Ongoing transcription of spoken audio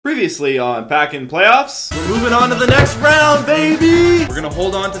Previously on Pack in Playoffs, we're moving on to the next round, baby! We're gonna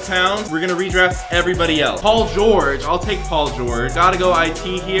hold on to Towns. We're gonna redraft everybody else. Paul George, I'll take Paul George. Gotta go IT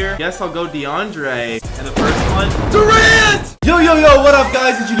here. Guess I'll go DeAndre. And the first one, Durant! Yo, what up,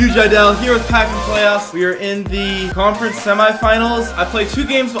 guys? It's your dude Jiedel here with Pack in Playoffs. We are in the conference semifinals. I played 2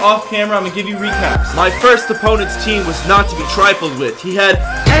 games off camera. I'm gonna give you recaps. My first opponent's team was not to be trifled with. He had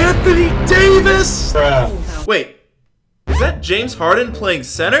Anthony Davis! Wait. Is that James Harden playing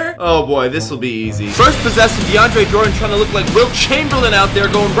center? Oh boy, this will be easy. First possession, DeAndre Jordan trying to look like Wilt Chamberlain out there,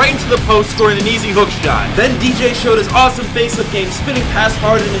 going right into the post, scoring an easy hook shot. Then DJ showed his awesome face-up game, spinning past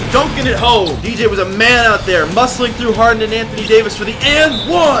Harden and dunking it home. DJ was a man out there, muscling through Harden and Anthony Davis for the and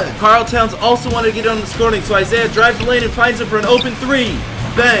one. Karl Towns also wanted to get on the scoring, so Isaiah drives the lane and finds him for an open 3.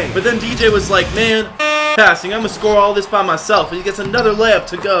 Bang. But then DJ was like, man, passing, I'm gonna score all this by myself, and he gets another layup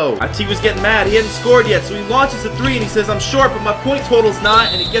to go. IT was getting mad, he hadn't scored yet, so he launches a 3 and he says, I'm short, but my point total's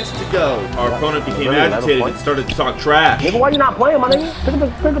not, and he gets it to go. Our opponent became agitated and started to talk trash. Nigga, why you not playing, my nigga?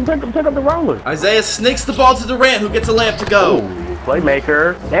 Pick up the roller. Isaiah snakes the ball to Durant, who gets a layup to go. Ooh,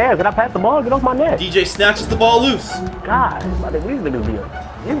 playmaker. Damn, can I pass the ball? Get off my neck. DJ snatches the ball loose. God, my nigga, these niggas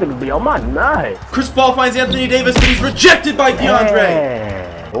be on my nuts. Chris Paul finds Anthony Davis, but he's rejected by DeAndre. Hey.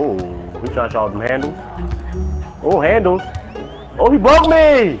 Oh, we trying to show them handles. Oh, handles. Oh, he broke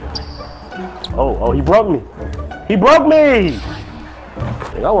me. Oh, he broke me. He broke me.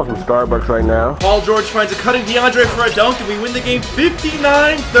 I want some Starbucks right now. Paul George finds a cutting DeAndre for a dunk, and we win the game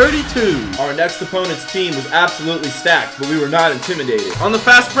 59-32. Our next opponent's team was absolutely stacked, but we were not intimidated. On the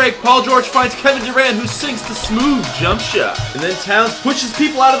fast break, Paul George finds Kevin Durant, who sinks the smooth jump shot. And then Towns pushes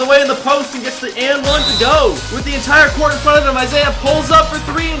people out of the way in the post and gets the and one to go. With the entire court in front of him, Isaiah pulls up for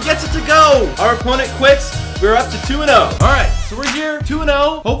 3 and gets it to go. Our opponent quits. We're up to 2-0. All right, so we're here,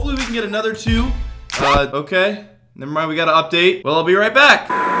 2-0. Hopefully we can get another 2. Okay. Never mind, we gotta update. Well, I'll be right back.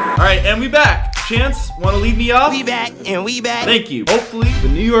 All right, and we back. Chance, wanna lead me off? We back, and we back. Thank you. Hopefully, the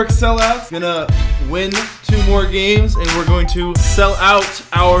New York sellout's gonna win 2 more games, and we're going to sell out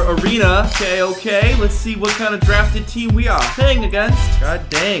our arena. Okay, let's see what kind of drafted team we are playing against. God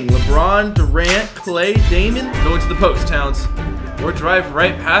dang, LeBron, Durant, Clay, Damon. Go into the post, Towns. Or drive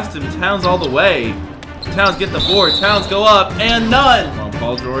right past him, Towns all the way. Towns get the board, Towns go up, and none! Come on,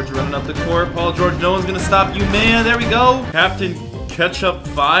 Paul George running up the court. Paul George, no one's gonna stop you, man. There we go. Captain Ketchup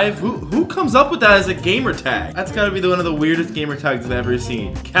 5. Who comes up with that as a gamer tag? That's gotta be one of the weirdest gamer tags I've ever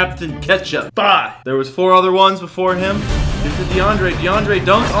seen. Captain Ketchup. Bye! There was 4 other ones before him. Here's to DeAndre. DeAndre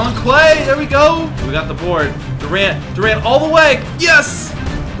dunks on Clay. There we go. We got the board. Durant all the way. Yes!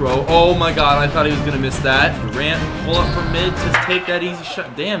 Bro, oh my god, I thought he was gonna miss that. Durant pull up from mid to take that easy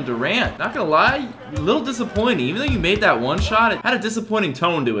shot. Damn, Durant, not gonna lie, a little disappointing. Even though you made that one shot, it had a disappointing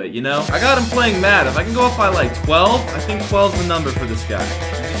tone to it, you know? I got him playing mad. If I can go up by like 12, I think 12's the number for this guy.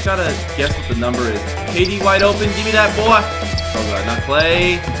 You just gotta guess what the number is. KD wide open, give me that boy. Oh god, not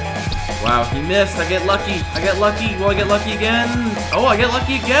Clay. Wow, he missed. I get lucky. Will I get lucky again? Oh, I get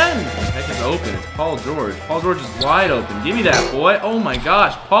lucky again. The heck is open. It's Paul George. Paul George is wide open. Give me that, boy. Oh my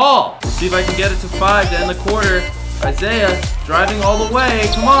gosh, Paul. Let's see if I can get it to 5 to end the quarter. Isaiah driving all the way.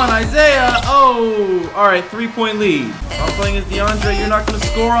 Come on, Isaiah. Oh, all right, 3-point lead. I'm playing as DeAndre. You're not going to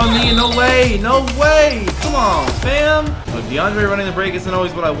score on me. No way. No way. Come on, fam. Look, DeAndre running the break isn't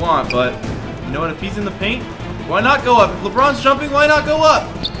always what I want, but you know what? If he's in the paint, why not go up? If LeBron's jumping, why not go up?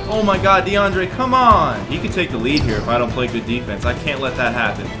 Oh my god, DeAndre, come on. He could take the lead here if I don't play good defense. I can't let that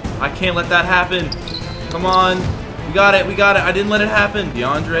happen. I can't let that happen. Come on. We got it. I didn't let it happen.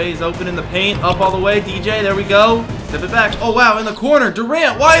 DeAndre is open in the paint. Up all the way. DJ, there we go. Step it back. Oh wow, in the corner.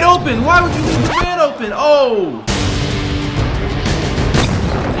 Durant, wide open. Why would you leave Durant open? Oh.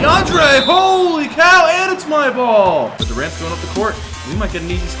 DeAndre, holy cow, and it's my ball. But Durant's going up the court. We might get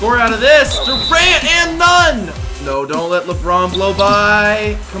an easy score out of this. Durant and none. No, don't let LeBron blow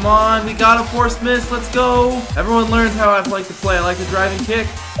by. Come on, we got a forced miss. Let's go. Everyone learns how I like to play. I like to drive and kick.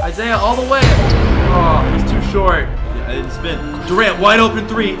 Isaiah all the way. Oh, he's too short. Yeah, I didn't spin. Durant, wide open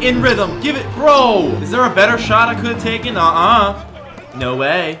 3, in rhythm. Give it, bro. Is there a better shot I could have taken? No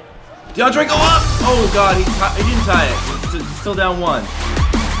way. DeAndre, go up. Oh, God, he didn't tie it. He's still down 1.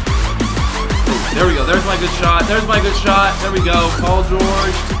 There we go. There's my good shot. There we go. Paul George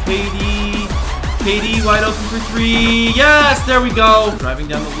to KD. KD wide open for 3. Yes, there we go. Driving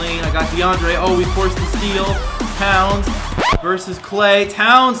down the lane. I got DeAndre. Oh, we forced the steal. Towns versus Clay.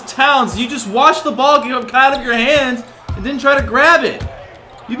 Towns, you just watched the ball get out of your hands and didn't try to grab it.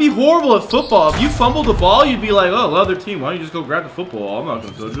 You'd be horrible at football. If you fumbled the ball, you'd be like, oh, the other team, why don't you just go grab the football? I'm not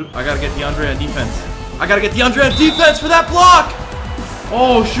going to touch it. I got to get DeAndre on defense. For that block.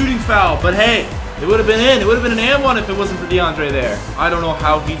 Oh, shooting foul. But hey, It would have been in. It would have been an and one if it wasn't for DeAndre there. I don't know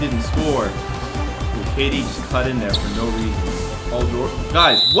how he didn't score. Ooh, KD just cut in there for no reason. Paul George.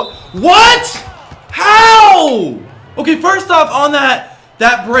 Guys, what? What? How? Okay, first off, on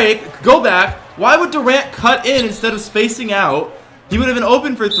that break, go back. Why would Durant cut in instead of spacing out? He would have been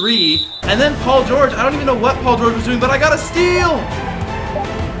open for 3. And then Paul George, I don't even know what Paul George was doing, but I got a steal.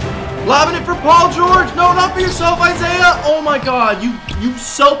 Lobbing it for Paul George. No, not for yourself, Isaiah. Oh my God, you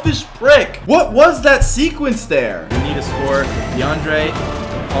selfish prick. What was that sequence there? We need a score. DeAndre,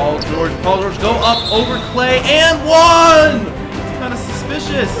 Paul George. Paul George, go up over Clay and 1. It's kind of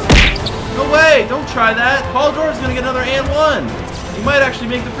suspicious. No way, don't try that. Paul George is going to get another and 1. He might actually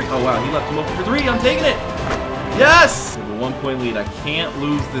make the free. Oh wow, he left him open for 3. I'm taking it. Yes! We have a 1-point lead. I can't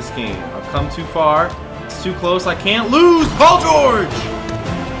lose this game. I've come too far. It's too close. I can't lose. Paul George!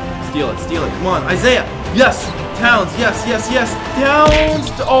 Steal it. Steal it. Come on. Isaiah. Yes. Towns. Yes. Yes. Yes. Towns.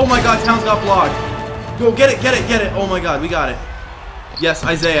 Oh my God. Towns got blocked. Go. Get it. Get it. Get it. Oh my God. We got it. Yes.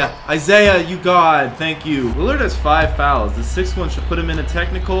 Isaiah. Isaiah, you God. Thank you. Lillard has 5 fouls. The 6th one should put him in a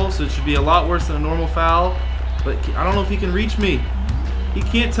technical, so it should be a lot worse than a normal foul. But I don't know if he can reach me. He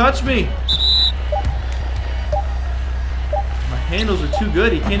can't touch me. Handles are too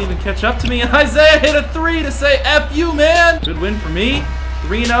good. He can't even catch up to me. And Isaiah hit a 3 to say F you, man. Good win for me.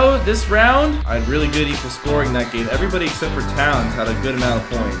 3-0 this round. I had really good equal scoring that game. Everybody except for Towns had a good amount of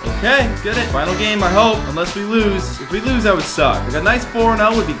points. Okay, get it. Final game, I hope. Unless we lose. If we lose, that would suck. Like a nice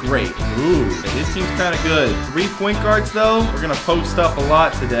 4-0 would be great. Ooh, his team's kind of good. 3 point guards, though. We're going to post up a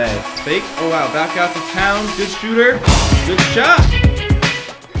lot today. Fake. Oh, wow. Back out to Towns. Good shooter. Good shot.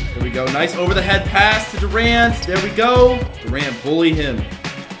 There we go. Nice over-the-head pass to Durant. There we go. Durant, bully him.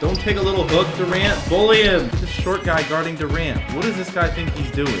 Don't take a little hook, Durant. Bully him. This short guy guarding Durant. What does this guy think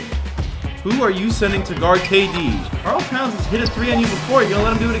he's doing? Who are you sending to guard KD? Karl Towns has hit a 3 on you before. You gonna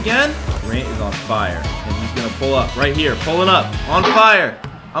let him do it again? Durant is on fire. And he's gonna pull up right here. Pulling up. On fire.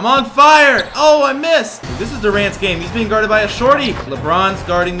 I'm on fire. Oh, I missed. This is Durant's game. He's being guarded by a shorty. LeBron's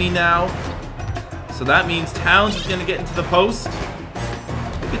guarding me now. So that means Towns is gonna get into the post.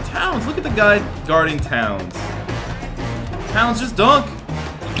 Look at Towns. Look at the guy guarding Towns. Towns, just dunk.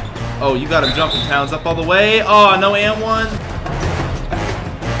 Oh, you got him jumping. Towns up all the way. Oh, no and 1.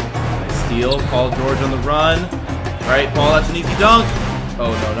 Nice steal. Paul George on the run. All right, Paul, that's an easy dunk.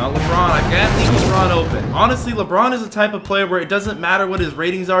 Oh, no, not LeBron. I can't leave LeBron open. Honestly, LeBron is the type of player where it doesn't matter what his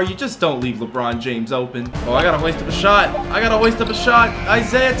ratings are. You just don't leave LeBron James open. Oh, I got to hoist up a shot. I got to hoist up a shot.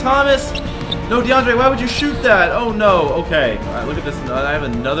 Isaiah Thomas. No, DeAndre, why would you shoot that? Oh, no. Okay. All right, look at this. I have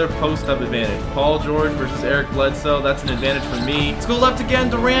another post-up advantage. Paul George versus Eric Bledsoe. That's an advantage for me. Let's go left again.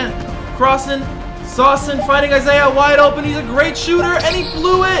 Durant crossing. Saucing. Finding Isaiah wide open. He's a great shooter, and he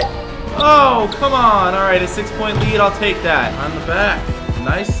blew it. Oh, come on. All right, a 6-point lead. I'll take that. On the back.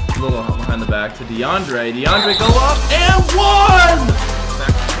 Nice little behind the back to DeAndre. DeAndre, go up, and 1!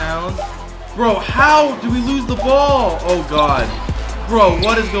 Back to Towns. Bro, how do we lose the ball? Oh, God. Bro,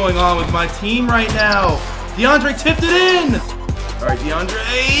 what is going on with my team right now? DeAndre tipped it in! All right, DeAndre.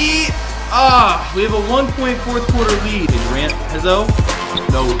 We have a 1-point fourth-quarter lead. Durant, Hezzo.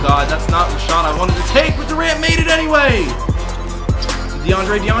 No, God, that's not the shot I wanted to take, but Durant made it anyway.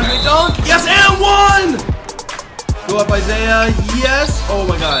 DeAndre dunk. Yes, and 1! Go up, Isaiah. Yes. Oh,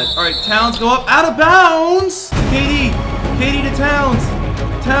 my God. All right, Towns, go up. Out of bounds. KD. KD to Towns.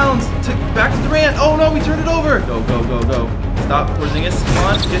 Towns. Back to Durant. Oh, no, we turned it over. Go, go, go, go. Stop, Porzingis. Come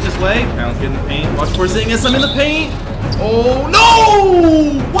on, get this way. Towns get in the paint. Watch Porzingis. I'm in the paint. Oh,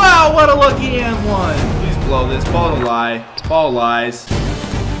 no! Wow, what a lucky and 1. Please blow this. Ball to lie. Ball lies.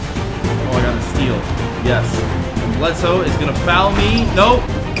 Oh, I got a steal. Yes. Bledsoe is going to foul me. Nope.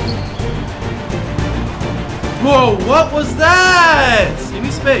 Whoa, what was that? Give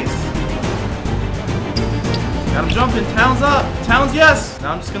me space. Got him jumping. Towns up. Towns, yes.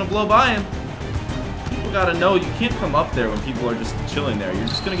 Now I'm just going to blow by him. People got to know you can't come up there when people are just chilling there. You're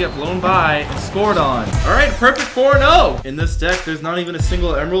just going to get blown by and scored on. All right, perfect 4-0. In this deck, there's not even a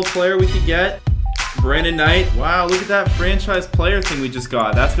single Emerald player we could get. Brandon Knight. Wow, look at that franchise player thing we just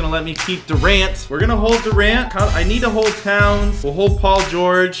got. That's going to let me keep Durant. We're going to hold Durant. I need to hold Towns. We'll hold Paul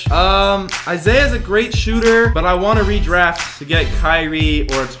George. Isaiah's a great shooter, but I want to redraft to get Kyrie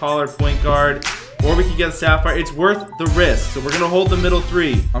or a taller point guard. Or we could get a Sapphire. It's worth the risk. So we're going to hold the middle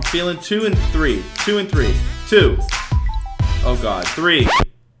 3. I'm feeling 2 and 3. 2 and 3. 2. Oh, God. 3.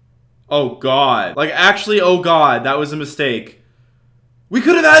 Oh, God. Like, actually, oh, God. That was a mistake. We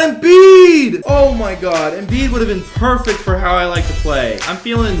could have had Embiid! Oh my God, Embiid would have been perfect for how I like to play. I'm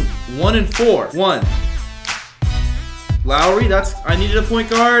feeling 1 and 4. 1. Lowry, I needed a point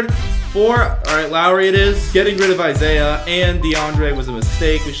guard. 4. All right, Lowry it is. Getting rid of Isaiah and DeAndre was a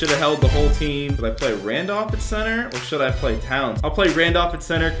mistake. We should have held the whole team. Should I play Randolph at center or should I play Towns? I'll play Randolph at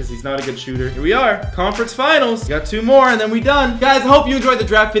center because he's not a good shooter. Here we are. Conference finals. Got 2 more and then we done. Guys, I hope you enjoyed the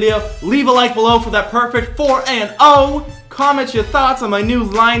draft video. Leave a like below for that perfect 4-0. Comment your thoughts on my new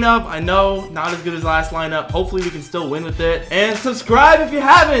lineup. I know, not as good as last lineup. Hopefully we can still win with it. And subscribe if you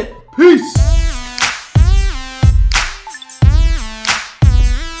haven't. Peace.